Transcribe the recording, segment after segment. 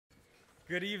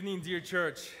Good evening, dear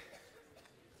church.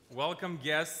 Welcome,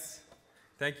 guests.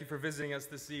 Thank you for visiting us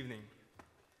this evening.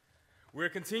 We're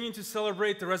continuing to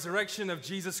celebrate the resurrection of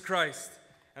Jesus Christ.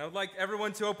 And I would like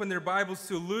everyone to open their Bibles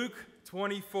to Luke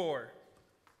 24.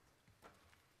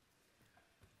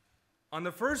 On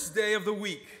the first day of the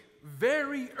week,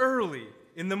 very early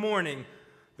in the morning,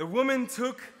 the woman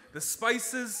took the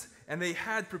spices and they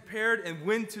had prepared and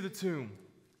went to the tomb.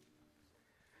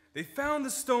 They found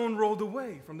the stone rolled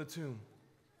away from the tomb.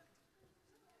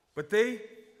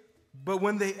 But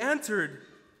when they entered,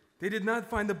 they did not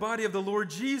find the body of the Lord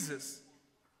Jesus.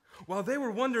 While they were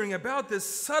wondering about this,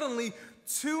 suddenly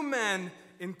two men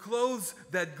in clothes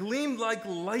that gleamed like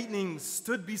lightning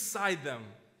stood beside them.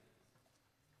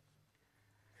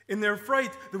 In their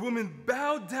fright, the women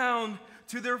bowed down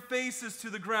to their faces to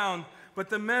the ground, but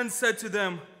the men said to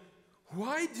them,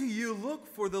 "Why do you look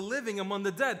for the living among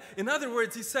the dead?" In other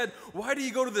words, he said, "Why do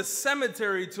you go to the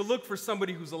cemetery to look for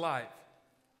somebody who's alive?"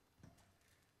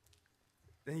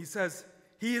 Then he says,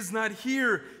 "He is not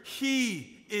here,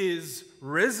 he is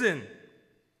risen.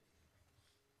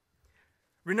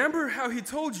 Remember how he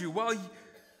told you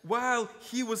while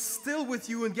he was still with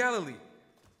you in Galilee.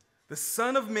 The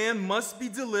Son of Man must be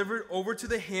delivered over to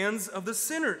the hands of the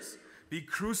sinners, be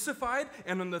crucified,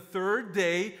 and on the third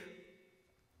day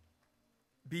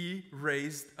be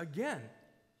raised again."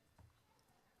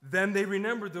 Then they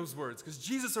remembered those words, because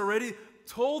Jesus already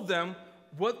told them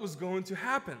what was going to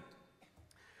happen.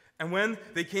 And when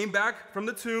they came back from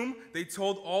the tomb, they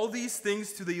told all these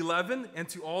things to the 11 and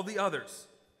to all the others.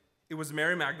 It was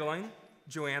Mary Magdalene,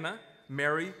 Joanna,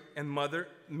 Mary, the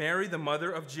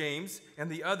mother of James,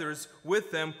 and the others with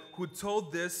them who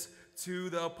told this to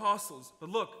the apostles. But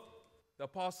look, the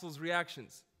apostles'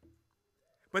 reactions.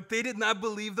 But they did not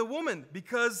believe the woman,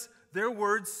 because their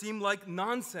words seemed like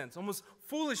nonsense, almost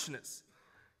foolishness.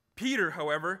 Peter,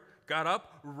 however, got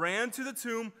up, ran to the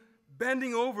tomb.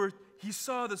 Bending over, he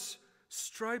saw the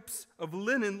stripes of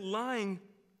linen lying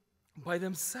by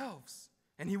themselves.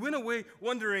 And he went away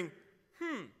wondering,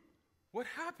 what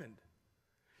happened?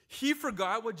 He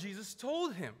forgot what Jesus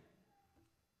told him.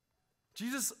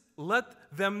 Jesus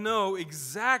let them know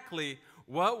exactly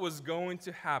what was going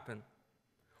to happen.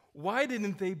 Why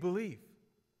didn't they believe?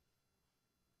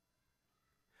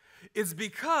 It's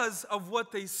because of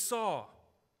what they saw.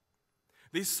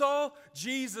 They saw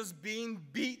Jesus being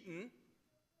beaten.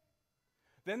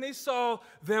 Then they saw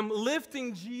them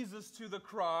lifting Jesus to the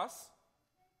cross.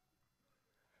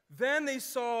 Then they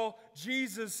saw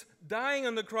Jesus dying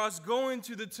on the cross, going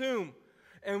to the tomb.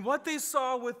 And what they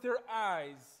saw with their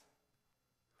eyes,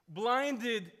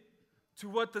 blinded to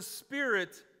what the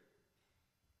Spirit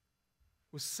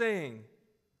was saying.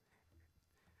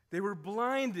 They were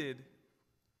blinded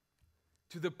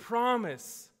to the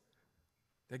promise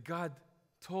that God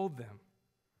told them.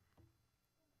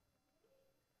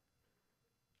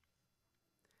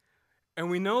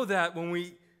 And we know that when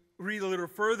we read a little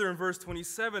further in verse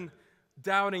 27,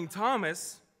 doubting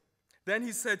Thomas, then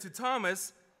he said to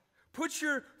Thomas, "Put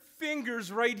your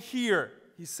fingers right here,"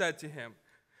 he said to him.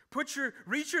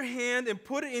 Reach your hand and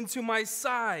put it into my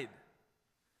side.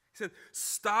 He said,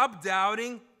 "Stop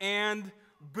doubting and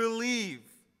believe."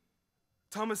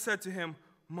 Thomas said to him,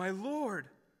 "My Lord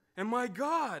and my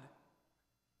God."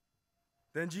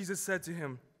 Then Jesus said to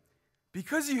him,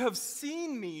 "Because you have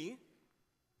seen me,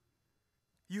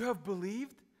 you have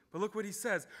believed?" But look what he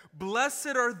says.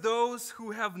 "Blessed are those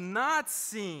who have not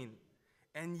seen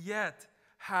and yet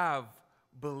have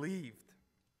believed."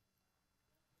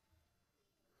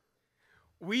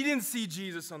 We didn't see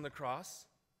Jesus on the cross.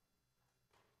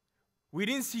 We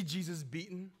didn't see Jesus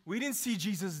beaten. We didn't see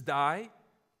Jesus die.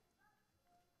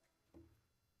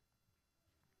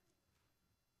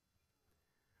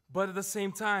 But at the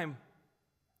same time,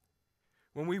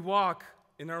 when we walk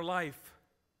in our life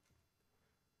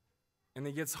and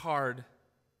it gets hard,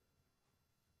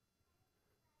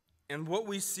 and what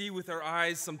we see with our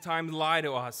eyes sometimes lie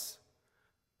to us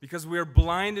because we are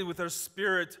blinded with our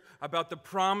spirit about the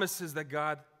promises that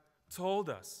God told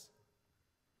us.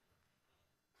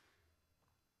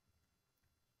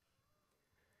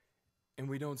 And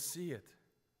we don't see it.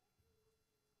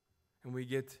 And we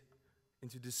get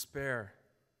into despair.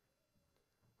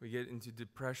 We get into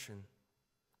depression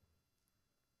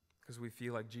because we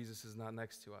feel like Jesus is not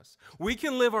next to us. We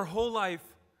can live our whole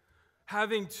life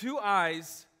having two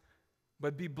eyes,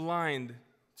 but be blind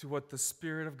to what the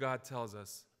Spirit of God tells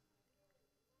us.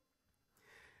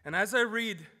 And as I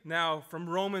read now from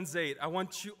Romans 8, I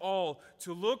want you all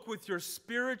to look with your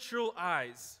spiritual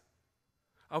eyes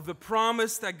of the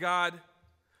promise that God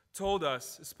told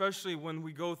us, especially when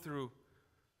we go through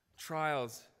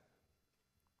trials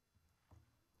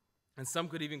And some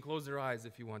could even close their eyes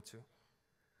if you want to.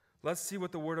 Let's see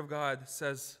what the Word of God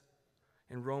says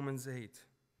in Romans 8.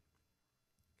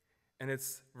 And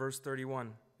it's verse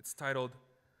 31. It's titled,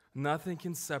 "Nothing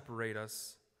can separate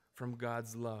us from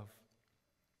God's love."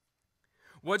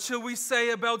 What shall we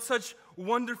say about such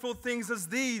wonderful things as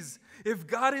these? If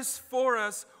God is for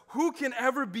us, who can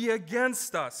ever be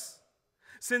against us?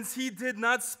 Since he did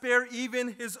not spare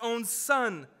even his own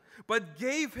Son, but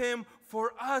gave him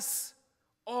for us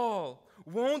all,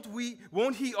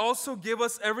 won't he also give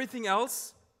us everything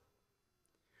else?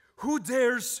 Who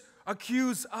dares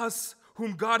accuse us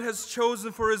whom God has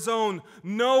chosen for his own?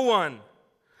 No one.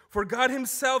 For God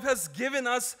himself has given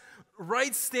us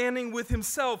right standing with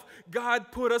himself.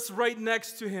 God put us right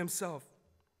next to himself.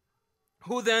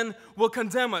 Who then will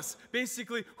condemn us?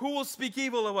 Basically, who will speak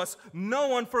evil of us? No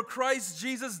one, for Christ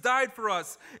Jesus died for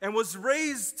us and was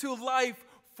raised to life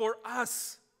for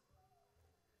us.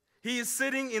 He is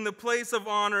sitting in the place of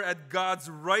honor at God's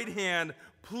right hand,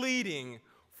 pleading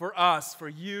for us, for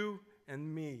you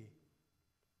and me.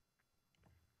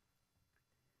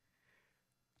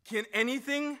 Can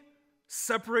anything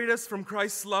separate us from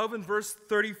Christ's love in verse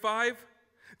 35?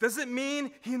 Does it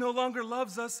mean he no longer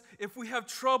loves us if we have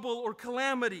trouble or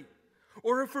calamity,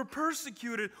 or if we're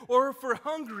persecuted, or if we're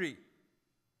hungry,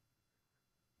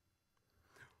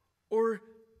 or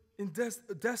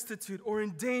destitute, or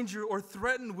in danger, or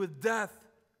threatened with death?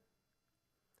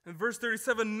 In verse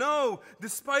 37, no,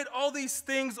 despite all these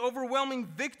things, overwhelming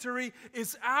victory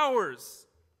is ours.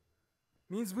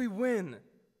 It means we win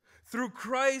through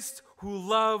Christ who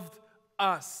loved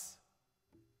us.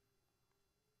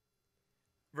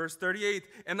 Verse 38,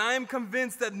 and I am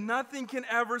convinced that nothing can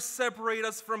ever separate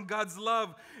us from God's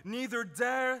love, neither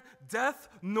death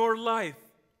nor life.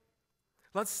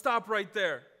 Let's stop right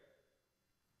there.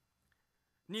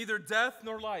 Neither death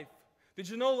nor life. Did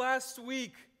you know last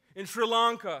week in Sri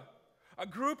Lanka, a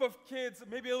group of kids,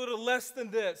 maybe a little less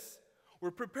than this,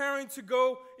 were preparing to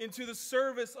go into the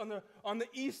service on the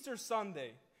Easter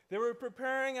Sunday. They were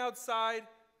preparing outside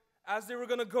as they were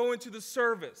going to go into the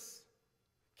service.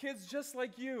 Kids just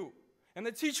like you. And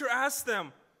the teacher asked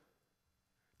them,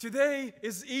 today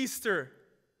is Easter.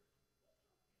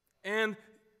 And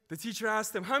the teacher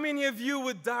asked them, how many of you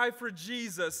would die for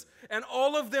Jesus? And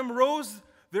all of them rose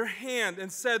their hand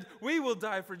and said, we will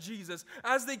die for Jesus.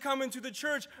 As they come into the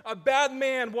church, a bad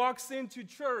man walks into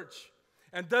church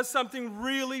and does something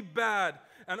really bad.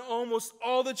 And almost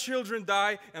all the children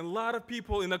die and a lot of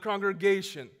people in the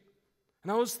congregation.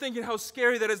 And I was thinking how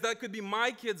scary that is. That could be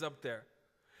my kids up there.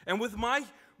 And with my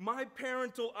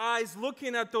parental eyes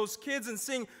looking at those kids and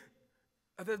seeing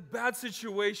that bad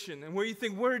situation and where you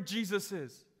think where Jesus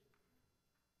is.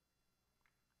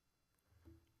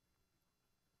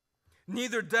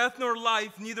 Neither death nor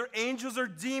life, neither angels or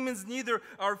demons, neither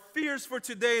our fears for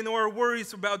today nor our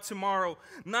worries about tomorrow,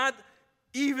 not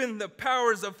even the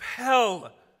powers of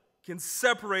hell can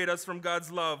separate us from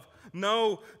God's love.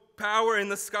 No power in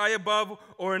the sky above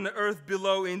or in the earth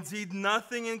below. Indeed,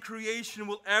 nothing in creation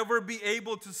will ever be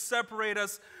able to separate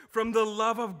us from the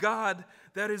love of God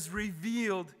that is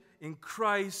revealed in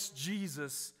Christ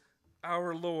Jesus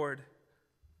our Lord.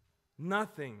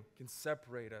 Nothing can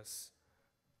separate us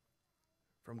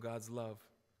from God's love.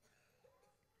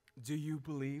 Do you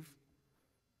believe?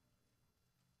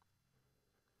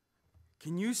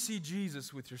 Can you see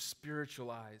Jesus with your spiritual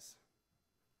eyes?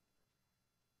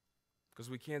 Because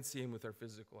we can't see him with our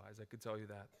physical eyes, I could tell you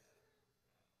that.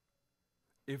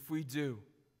 If we do,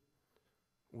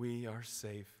 we are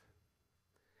safe.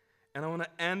 And I want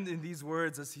to end in these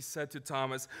words as he said to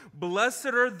Thomas, blessed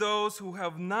are those who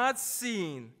have not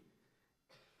seen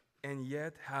and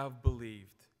yet have believed.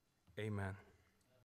 Amen.